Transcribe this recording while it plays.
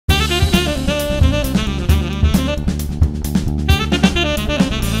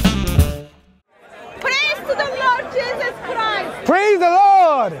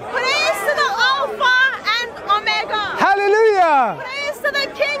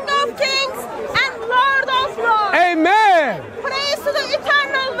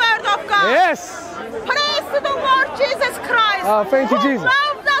God. Yes. Praise to the Lord Jesus Christ. Oh, thank you, Jesus. Who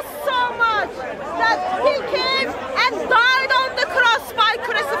loved us so much that He came and died on the cross by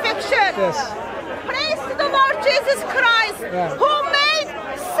crucifixion. Yes. Praise to the Lord Jesus Christ, who made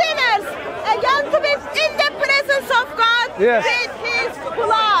sinners again to be in the presence of God with His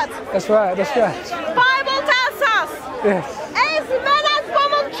blood. That's right. That's right. Bible tells us, as men and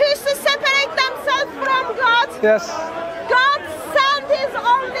women choose to separate themselves from God, God sent His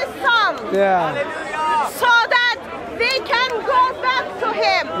only Son, so that we can go back to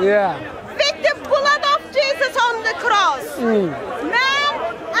Him. With the blood of Jesus on the cross, man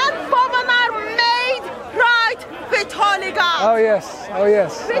and woman are made right with Holy God. Oh yes. Oh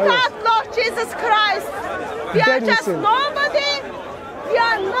yes. Without Lord Jesus Christ, we are just nobody. We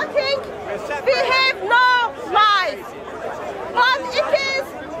are nothing. We have no life. But it is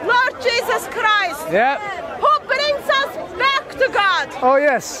Lord Jesus Christ who brings us back to God. Oh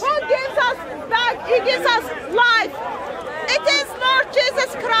yes. Who gives us back? He gives us life. It is Lord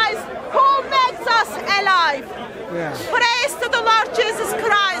Jesus Christ who makes us alive. Praise to the Lord Jesus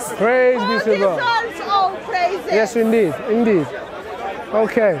Christ. Praise be to God. Who deserves all praises. Yes, indeed. Indeed.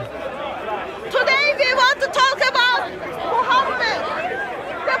 Okay. Today we want to talk about Muhammad,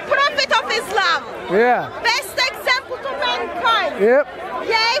 the prophet of Islam. Best example to mankind.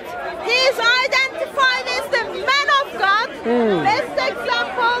 Yet he is identified as the man of God, best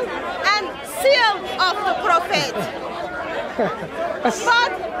example and seal of the prophet.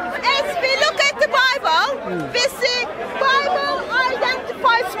 But as we look at the Bible, we see Bible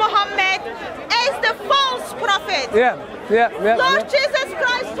identifies Muhammad as the false prophet. Lord Jesus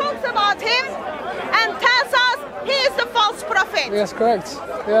Christ talks about him and tells us he is the false prophet. Yes, correct.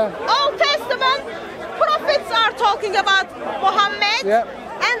 Old Testament prophets are talking about Muhammad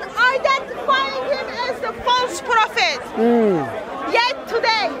and identifying him as the false prophet. Yet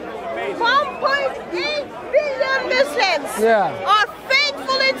today, 1.8 billion Muslims are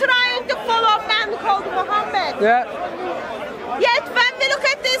faithfully trying to follow a man called Muhammad. Yet when we look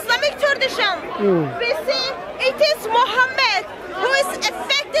at the Islamic tradition, we see it is Muhammad who is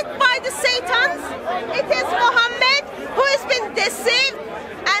affected by the Satans. It is Muhammad who has been deceived,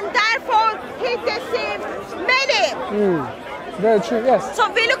 and therefore he deceived many. Very true, yes.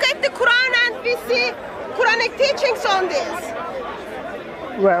 So we look at the Quran and we see Quranic teachings on this.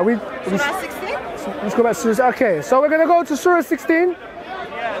 Right, are we Surah 16? Let's go back to Surah. Okay, so we're gonna go to Surah 16,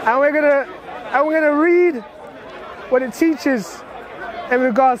 and we're gonna read what it teaches in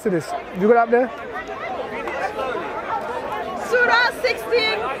regards to this. You got it up there? Surah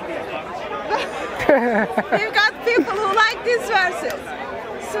 16. We've got people who like these verses.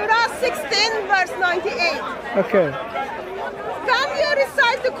 Surah 16, verse 98. Okay. When you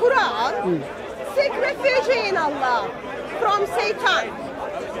recite the Quran, seek refuge in Allah from Satan,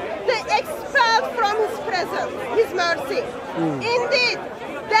 the expelled from His presence, His mercy. Indeed,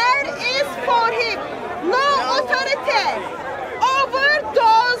 there is for Him no authority over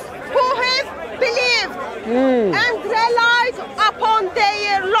those who have believed and relied upon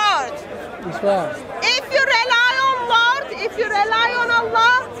their Lord. That's right. If you rely on Lord, if you rely on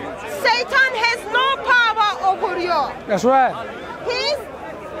Allah, Satan has no power over you. That's right. His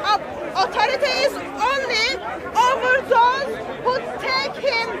authority is only over those who take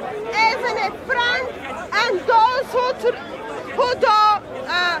him as a friend and those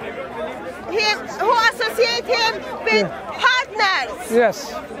who associate him with partners.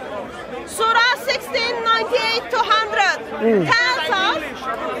 Yes. Surah 16, 98 to 100 tells us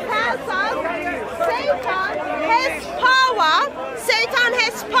Satan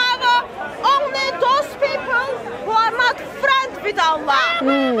has power only those people who are not friends with Allah.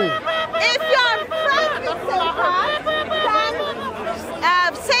 If you are friends with Satan, then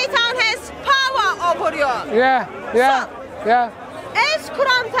Satan has power over you. As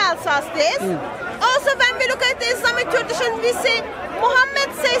Quran tells us this, also when we look at the Islamic tradition, we see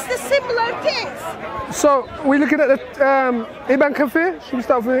Muhammad says the similar things. So we're looking at the Ibn Kathir. Should we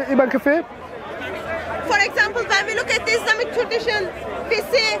start with Ibn Kathir? For example, when we look at the Islamic tradition, we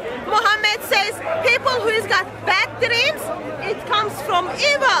see Muhammad says people who has got bad dreams, it comes from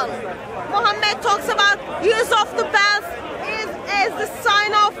evil. Muhammad talks about use of the bells is as the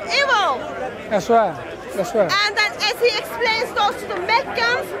sign of evil. That's right. That's right. And then as he explains those to the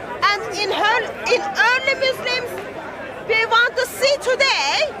Meccans and in early Muslims, we want to see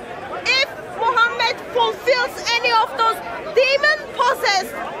today if Muhammad fulfills any of those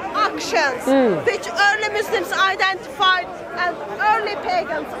demon-possessed actions which early Muslims identified and early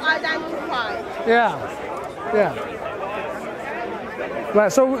pagans identified.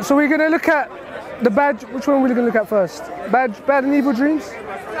 Right, so we're going to look at The bad, which one are we going to look at first? Bad and evil dreams?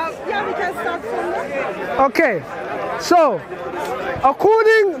 Yeah, we can start from there. Okay, so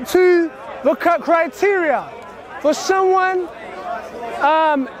according to the criteria for someone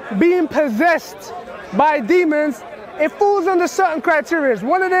being possessed by demons, it falls under certain criteria.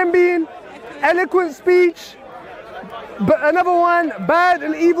 One of them being eloquent speech, but another one, bad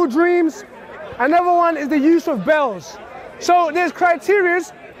and evil dreams. Another one is the use of bells. So there's criteria,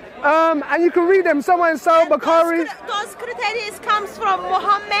 and you can read them somewhere in Sura, Bukhari. Those criteria comes from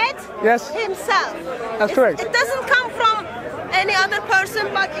Muhammad himself. That's correct. It doesn't come from any other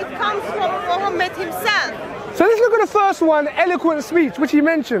person, but it comes from Muhammad himself. So let's look at the first one, eloquent speech, which he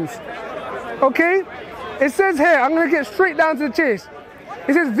mentions. Okay? It says here, I'm going to get straight down to the chase.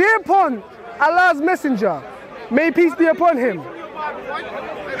 It says, thereupon Allah's messenger, may peace be upon him,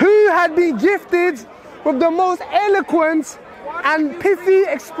 who had been gifted with the most eloquent and pithy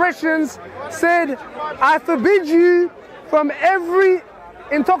expressions, said, I forbid you from every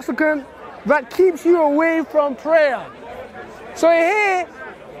intoxicant that keeps you away from prayer. So here,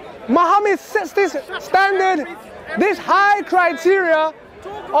 Muhammad sets this standard, this high criteria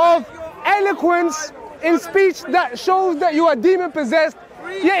of eloquence in speech that shows that you are demon possessed,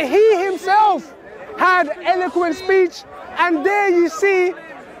 yet he himself had eloquent speech, and there you see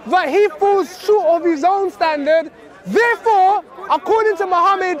that he falls short of his own standard. Therefore, according to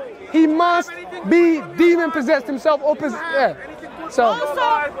Muhammad, he must be demon possessed himself. So,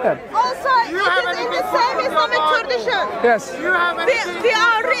 also, it is in the same Islamic tradition. Yes. We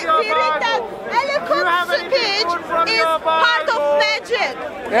read that eloquent speech is part of magic.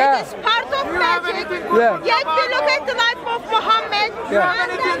 Yeah. It is part of magic. Yeah. Yet we look at the life of Muhammad,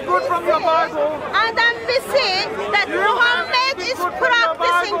 and then we see that Muhammad is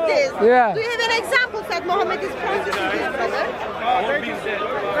practicing this. Yeah. Do you have an example that Muhammad is practicing this, brother? I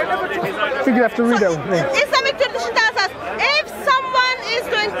think you have to read that one. Yeah. Islamic tradition tells us if someone is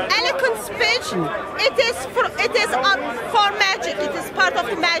doing eloquent speech, it is for magic. It is part of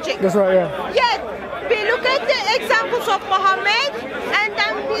the magic. That's right, yeah. Yet we look at the examples of Muhammad, and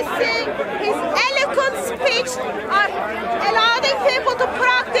then we see his eloquent speech are allowing people to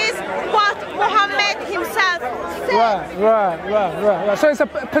practice what Muhammad himself said. Right. So it's a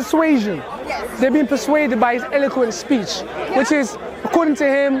persuasion. Yes. They're being persuaded by his eloquent speech, which is, according to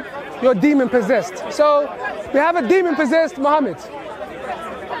him, you're demon possessed. So we have a demon possessed Muhammad.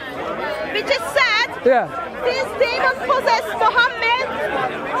 We just said this demon possessed Muhammad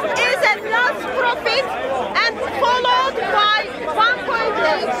is a lost prophet and followed by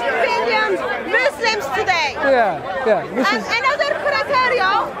 1.8 billion Muslims today. And another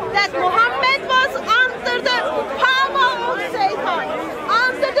criteria that Muhammad was under the power of Satan,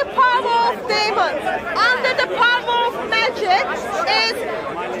 under the power of demons, under the power of magic is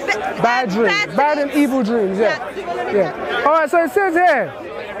bad dreams, bad and evil dreams. Yeah. All right. So it says here,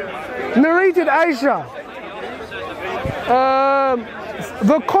 narrated Aisha,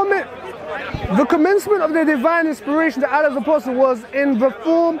 the commencement of the divine inspiration to Allah's apostle was in the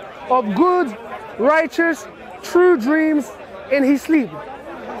form of good, righteous, true dreams in his sleep.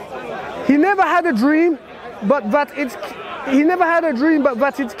 He never had a dream, but that it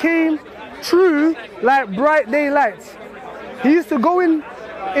came true like bright daylight. He used to go in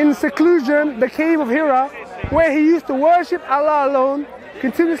seclusion, the cave of Hira, where he used to worship Allah alone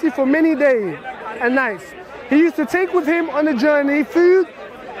continuously for many days and nights. He used to take with him on the journey food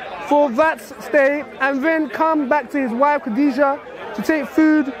for that stay, and then come back to his wife Khadijah to take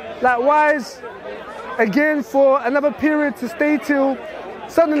food likewise again for another period to stay till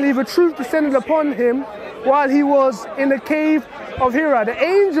suddenly the truth descended upon him while he was in the cave of Hira. The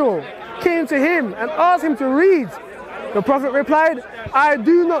angel came to him and asked him to read. The Prophet replied, I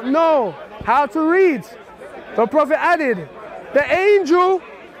do not know how to read. The Prophet added, the angel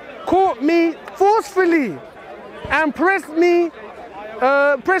caught me forcefully and pressed me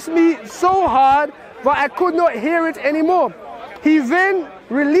so hard that I could not hear it anymore. He then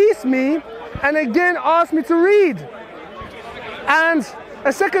released me and again asked me to read. And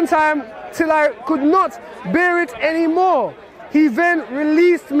a second time till I could not bear it anymore. He then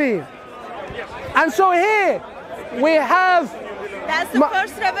released me. And so here we have... That's the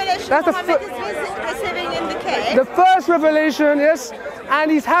first revelation Muhammad is receiving in the cave. The first revelation, yes.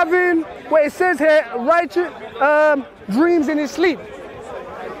 And he's having, what it says here, righteous dreams in his sleep.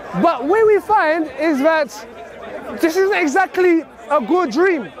 But what we find is that this isn't exactly a good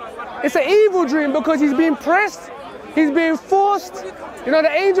dream. It's an evil dream because he's being pressed, he's being forced. You know,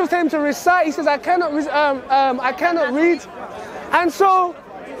 the angels tell him to recite. He says, I cannot read. And so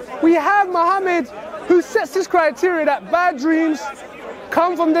we have Muhammad who sets this criteria that bad dreams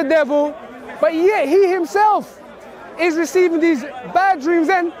come from the devil, But yet he himself is receiving these bad dreams.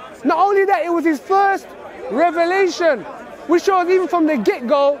 And not only that, it was his first revelation, which shows even from the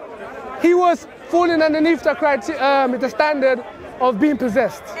get-go, he was falling underneath the standard of being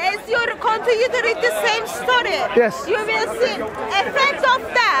possessed. As you continue to read the same story, yes, you will see effect of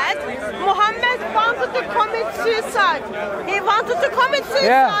that. Muhammad wanted to commit suicide. He wanted to commit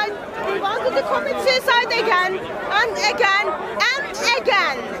suicide. Yeah. He wanted to commit suicide again and again and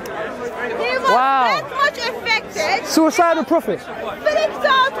again. He was that much affected. Suicidal prophet. Freaked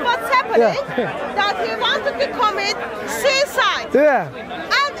out what's happening, that he wanted to commit suicide. Yeah.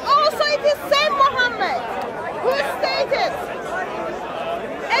 And also it is same Muhammad who stated,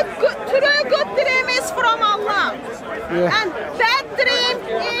 a true good dream is from Allah, and bad dream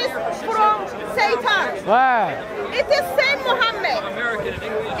is from Satan. Wow. It is same Muhammad.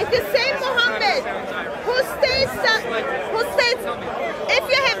 It is same Muhammad who states if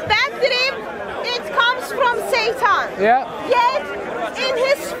you have bad dream, it comes from Satan. Yeah. Yet in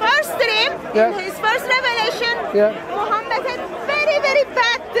his first dream, in his first revelation, Muhammad had very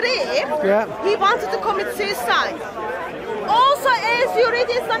bad dream. Yeah. He wanted to commit suicide. Also, as you read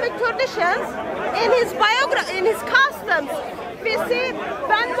Islamic traditions, in his biography, in his customs, we see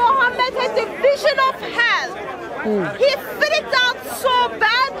when Muhammad had the vision of hell, he freaked out so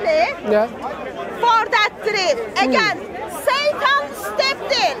badly for that dream. Again, Satan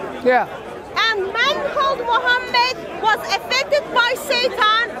stepped in. Yeah. And man called Muhammad was affected by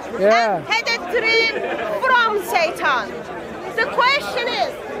Satan and had a dream from Satan. The question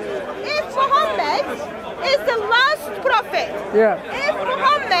is, if Muhammad is the last prophet, if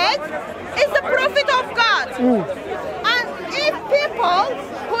Muhammad is the prophet of God, and if people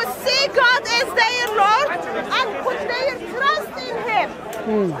who see God as their Lord and put their trust in Him,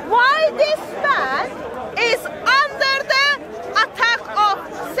 why this man is under the attack of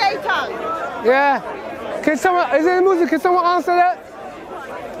Satan? Yeah. Can someone, is there a Muslim, can someone answer that?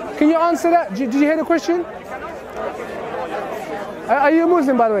 Can you answer that? Did you hear the question? Are you a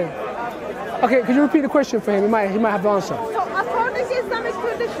Muslim, by the way? Okay, could you repeat the question for him? He might have the answer. So, according to Islamic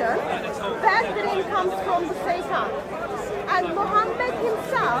tradition, bad dream comes from the Satan. And Muhammad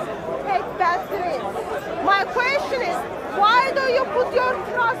himself had bad dreams. My question is, why do you put your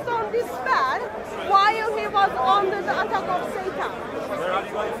trust on this man while he was under the attack of Satan?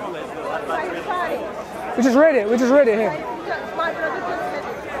 We just read it here. My brother just said it.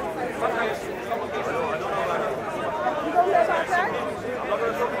 You don't know about that?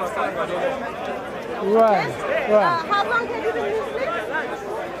 Right, yes? How long have you been Muslim?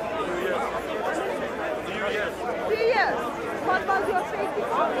 2 years. What was your faith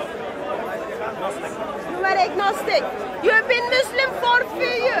before? You were agnostic. You have been Muslim for a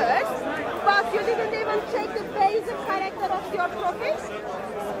few years, but you didn't even check the basic character of your prophet?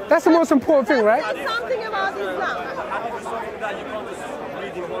 That's the most important thing, right? Say something about Islam.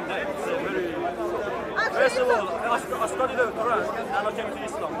 First of all, I studied the Qur'an and I came to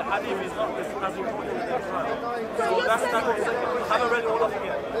Islam. The Hadith is not as important as the Qur'an. So that's I haven't read all of it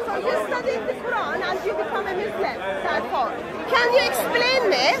yet. So you studied the Qur'an and you become a Muslim, therefore. Can you explain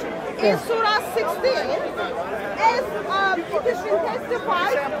me, in Surah 16, as it has been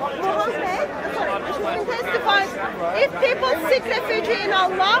testified, Muhammad, it has been testified, if people seek refuge in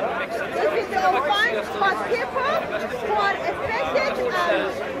Allah, it is all fine, but people who are affected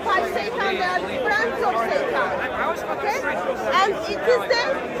by Satan, they are friends of Satan, okay? And it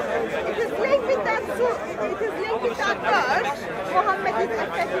is linked with that verse, Muhammad is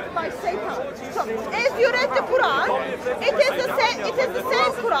affected by Satan. So, as you read the Quran, it is the same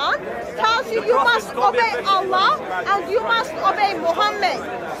Quran, tells you you must obey Allah and you must obey Muhammad.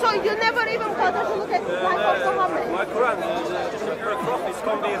 So you never even bother to look at the life of Muhammad. My Quran, the prophets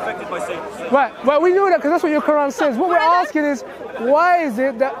can't be affected by Satan. Right, well we know that because that's what your Quran says. What we're asking is, why is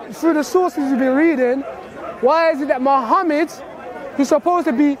it that through the sources you've been reading, why is it that Muhammad, who's supposed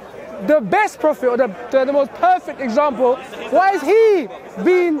to be the best prophet or the most perfect example, why is he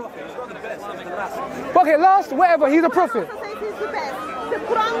being... Okay, last, whatever, he's a prophet. The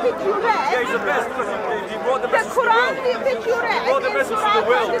Quran which you read, he's the best because he brought the the message Quran to the world. which you read in Surah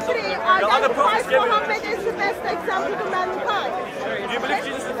 23 identifies Muhammad as the best example to mankind. Do you believe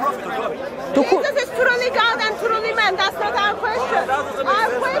Jesus is the prophet of God? Jesus is truly God and truly man. That's not our question. Our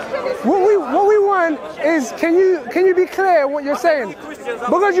question is... What we want is, can you be clear what you're saying?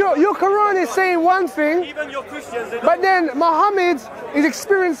 Because your Quran is saying one thing, even your Christians, but then Muhammad is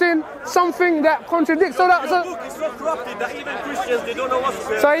experiencing something that contradicts. So that your book is so corrupted that even Christians, they don't know what's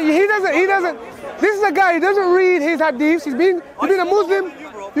true. So he doesn't. This is a guy who doesn't read his hadiths. He's been a Muslim.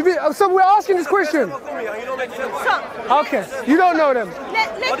 So we're asking this question. So, Okay, you don't know them.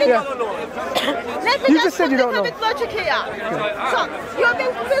 let me Yeah. let me You just just said you put don't a know. bit logic here. So you've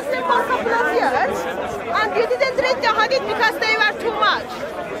been Muslim for a couple of years, and you didn't read the hadith because they were too much.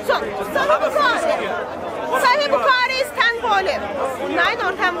 So Sahih Bukhari is 10 volume, 9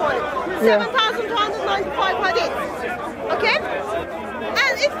 or 10 volume, 7,295 hadith. Okay,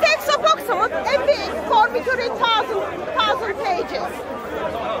 and it takes approximately a week for me to read 1,000 pages.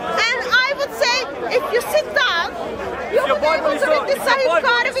 And I would say, if you sit down, you will be able to read the Sahih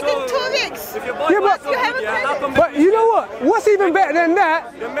Bukhari within 2 weeks. Yeah, but You haven't read it. But you know what? What's even better than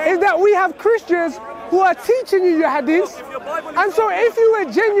that is that we have Christians who are teaching you your hadiths. And so if you were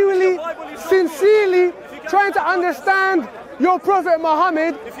genuinely, sincerely trying to understand your Prophet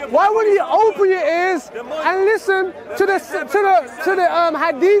Muhammad, why wouldn't you open your ears and listen to the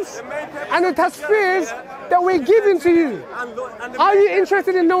hadiths and the tasfirs that we're giving to you? Are you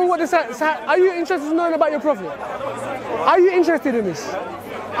interested in knowing what this? Are you interested in knowing about your Prophet? Are you interested in this?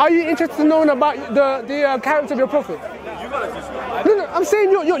 Are you interested in knowing about the character of your Prophet? No, I'm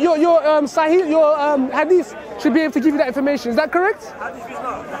saying your Sahih, your hadith should be able to give you that information. Is that correct?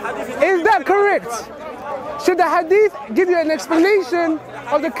 Is that correct? Should the hadith give you an explanation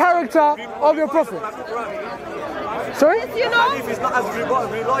of the character of your Prophet? Sorry? You know? Hadith is not as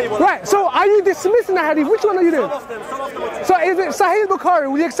reliable. Right, so are you dismissing the hadith? Which one are you doing? Some of them. So is it Sahih Bukhari?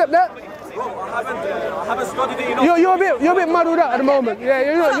 Will you accept that? Bro, I haven't studied it enough. You're a bit muddled up at the moment. Yeah,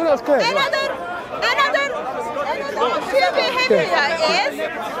 you're not as clear. Another issue behavior is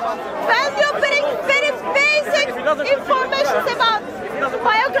when you bring very basic information about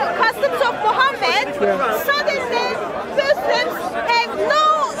customs of Muhammad, suddenly Muslims have no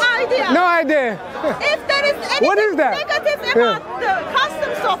idea. No idea. If there is anything negative about the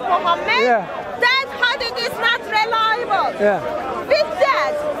customs of Muhammad, that hadith is not reliable. With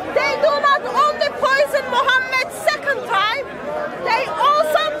that, they do not only poison Muhammad second time, they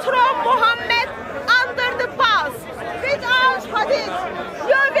also throw Muhammad under the bus. Without hadith,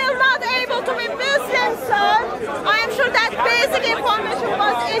 you will not able to be Muslim, sir. I am sure that basic information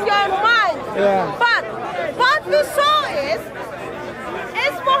was in your mind. But what we saw is,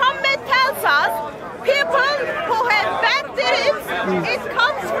 as Muhammad tells us, people who have bad dreams, it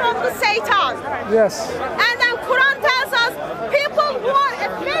comes from the Satan. Yes. And then Quran tells us people who are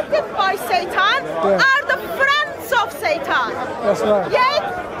affected by Satan are the friends of Satan. That's right. Yet,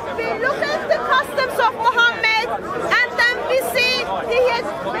 we look at the customs of Muhammad and then we see he has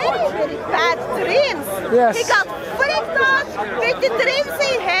very, very bad dreams. Yes. He got freaked out with the dreams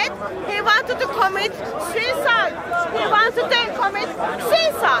he had. He wanted to commit suicide. He wanted to commit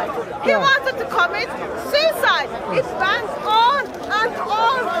suicide. He wanted to commit suicide. It went on and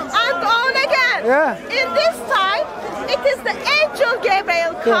on and on again. In this time, it is the angel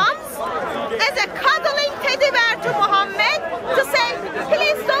Gabriel comes as a cuddling teddy bear to Muhammad to say,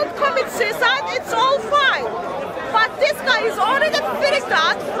 please don't commit suicide, it's all fine. But this guy is already freaked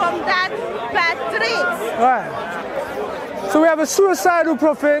out from that bad dreams. Right. So we have a suicidal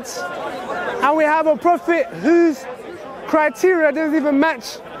prophet, and we have a prophet whose criteria doesn't even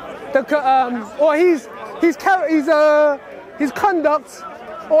match the or his conduct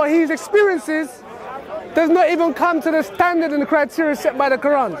or his experiences does not even come to the standard and the criteria set by the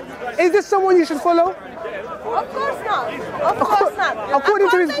Quran. Is this someone you should follow? Of course not. Of course not. According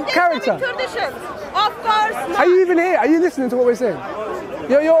to his character. Traditions, of course not. Are you even here? Are you listening to what we're saying?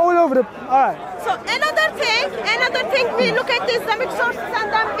 You're all over the. All right. So another thing, we look at the Islamic sources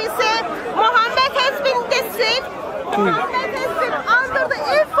and then we say Muhammad has been deceived. Muhammad has been under the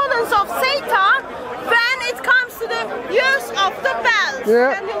influence of Satan when it comes to the use of the bells.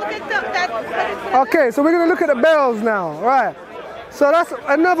 Can you look at that? Okay, so we're going to look at the bells now. Right. So that's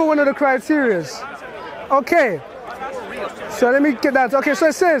another one of the criterias. Okay. So let me get that. Okay, so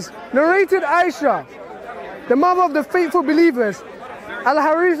it says, narrated Aisha, the mother of the faithful believers,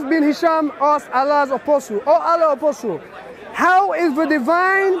 Al-Harith bin Hisham asked Allah's apostle, "Oh Allah's apostle, how is the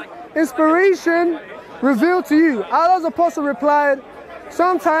divine inspiration revealed to you?" Allah's apostle replied,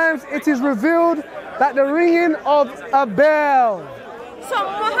 "Sometimes it is revealed like the ringing of a bell." So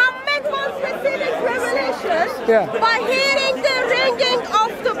Muhammad was receiving revelation by hearing the ringing of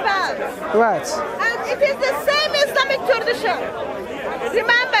the bells. Right. And it is the same Islamic tradition.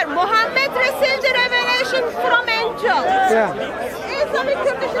 Remember, Muhammad received the revelation from angels. Islamic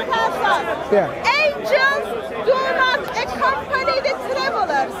tradition tells us angels do not accompany the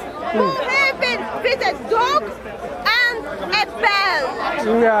travelers who have been with a dog and a bell.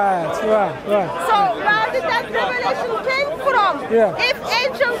 Right. So where did that revelation came from? If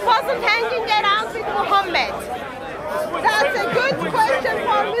angels wasn't hanging around with Muhammad. That's a good question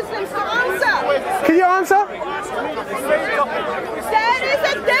for Muslims to answer. Can you answer? There is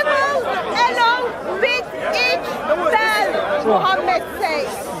a devil along with each bell, Muhammad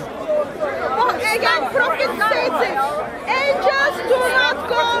says. Again, Prophet says it. Angels do not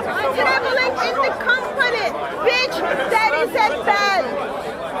go traveling in the company which there is a bell.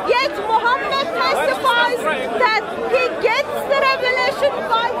 Yet Muhammad testifies that he gets the revelation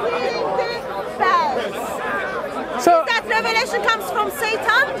by hearing the bells. So that revelation comes from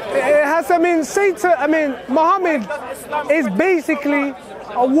Satan? It has, Muhammad is basically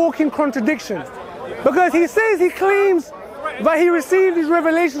a walking contradiction. Because he says, he claims that he received these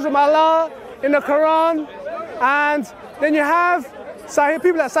revelations from Allah in the Qur'an, and then you have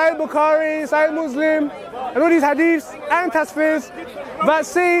people like Sahih Bukhari, Sahih Muslim, and all these hadiths and tasfirs that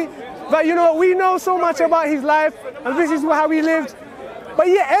say that, you know, we know so much about his life, and this is how he lived. But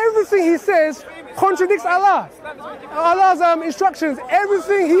yet everything he says contradicts Allah's instructions.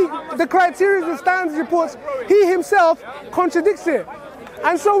 Everything the criteria, the standards he puts, he himself contradicts it.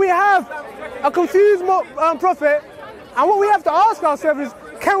 And so we have a confused prophet, and what we have to ask ourselves is,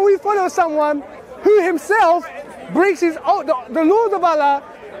 can we follow someone who himself breaks the laws of Allah,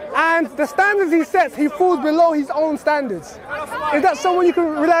 and the standards he sets, he falls below his own standards? Is that someone you can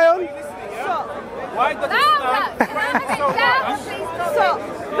rely on? So,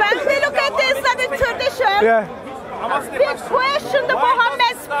 when we look at the Islamic tradition, we question the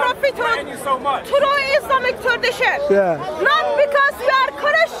Muhammad's prophethood through Islamic tradition. Not because we are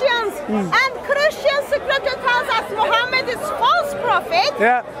Christians and Christian scripture tells us Muhammad is false prophet,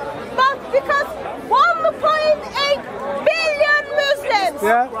 but because 1.8 billion Muslims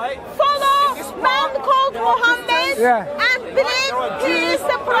follow man called Muhammad and believe he is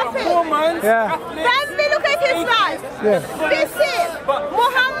the prophet. When we look at his life, we see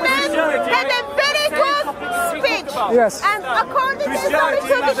Muhammad had a very good speech. And according to Islamic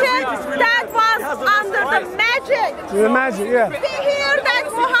tradition, that was under the magic. We hear that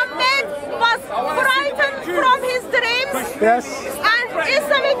Muhammad was frightened from his dreams. And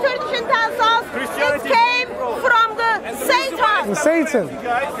Islamic tradition tells us it came from the Satan. So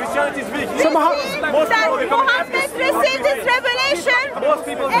that Muhammad received his revelation as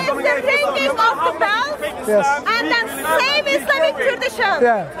the ringing of the bells, and then same Islamic tradition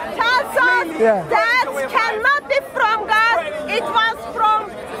tells us that cannot be from God, it was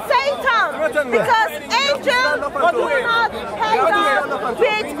from Satan, because angels do not hang out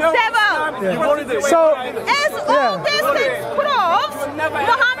with devil. So as all these things proves,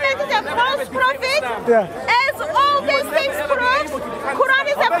 Muhammad is a false prophet. As all these things proves, Quran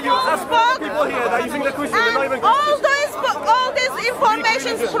is a false book. And all these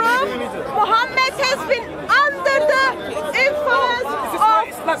information prove Muhammad has been under the influence of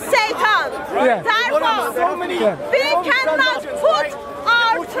Satan. Therefore, we cannot put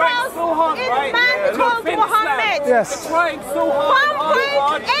our trust in man called Muhammad.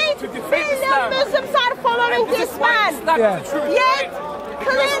 1.8 billion Muslims are following this man. Yet,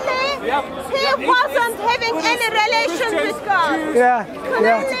 clearly, he wasn't having any relation with God.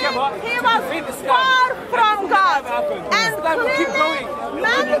 Clearly, he was far from God. And clearly,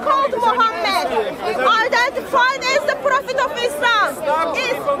 man called Muhammad, identified as the prophet of Islam,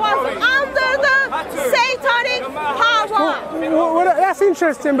 was under the satanic power. Well, that's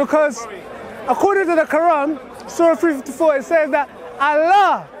interesting, because according to the Quran, Surah 354, it says that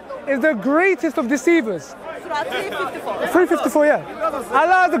Allah is the greatest of deceivers. 354,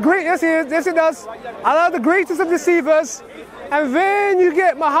 Allah is the great, yes it does. Allah is the greatest of deceivers. And then you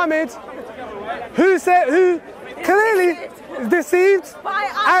get Muhammad, who clearly is deceived by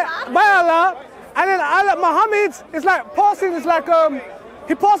Allah. And then Muhammad is like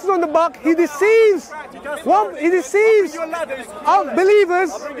he passes on the buck. He deceives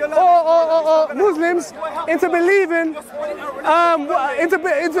unbelievers or Muslims into believing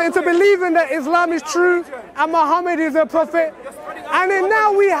that Islam is true and Muhammad is a prophet. And then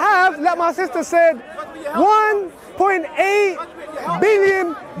now we have, like my sister said, 1.8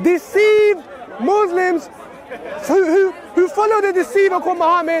 billion deceived Muslims who follow the deceiver called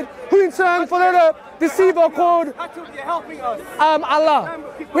Muhammad, who in turn follow the deceiver called Allah.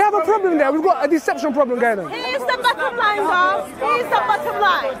 We have a problem there. We've got a deception problem going on. Here's the bottom line, though. Here's the bottom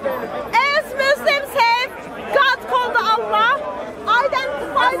line. As Muslims have God called Allah,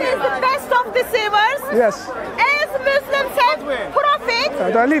 identified as the best of deceivers. As Muslims have Prophet,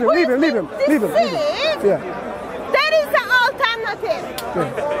 leave him. There is an alternative.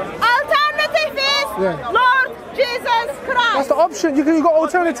 Alternative is Lord Jesus Christ. That's the option. You got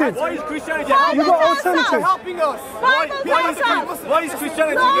alternative. Why is Christianity You got alternative. helping us? Why is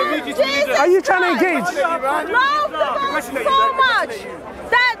Christianity religious religion? Are you trying to engage? Love God so much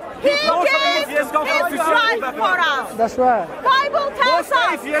that He gave His life for us. That's right. Bible tells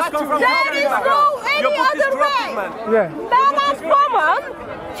us there is no any other way. Yeah. Man and woman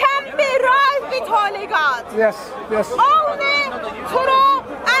can be right with Holy God. Yes. Yes. Only through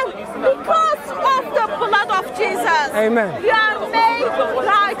and because of the blood of Jesus. Amen. We are made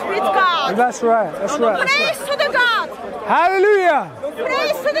right with God. That's right. That's right. That's Praise right. to the God. Hallelujah.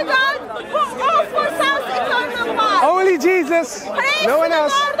 Praise to the God who offers us eternal life. Only Jesus. Praise No one to the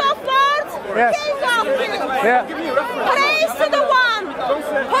else. Lord of Lords, Yes. King of Kings. Yeah. Praise to the one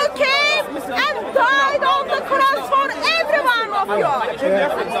who came and died on the cross for every one of you.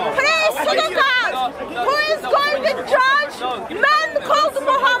 Praise to the God who is going to judge man called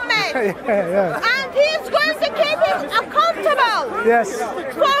Muhammad. Yeah. And he is going to keep him accountable Yes.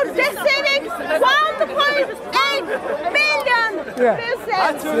 for deceiving 1.8 million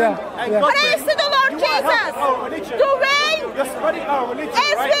Christians. Yeah. Praise to the Lord Jesus. The way,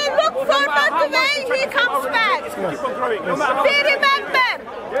 as we look forward to the way He comes back,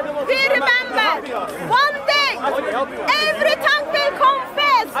 we remember, one day, every tongue will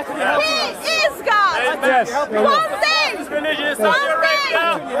confess He is God. Yes. One day,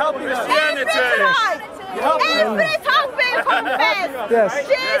 every tongue will confess Yes.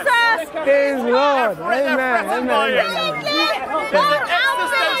 Jesus Is Lord. Amen. Amen.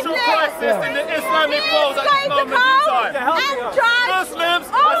 Existential crisis in the Islamic world at this moment in time. Muslims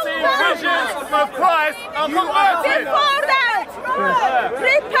are seeing visions of Christ and converted. Before that,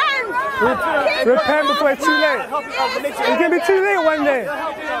 repent. Repent before it's too late. It can be too late one day.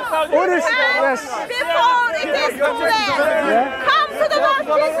 All this, yes. Before it is too late. Come to the Lord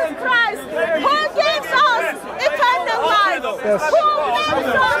Jesus Christ, who gives us eternal life. Yes. Who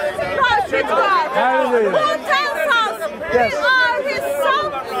gives us right with God. Hallelujah. Who tells us Yes. we are His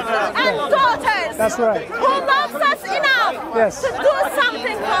sons and daughters. That's right. Who loves us enough Yes. to do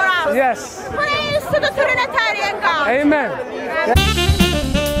something for us. Yes. Praise to the Trinitarian God. Amen.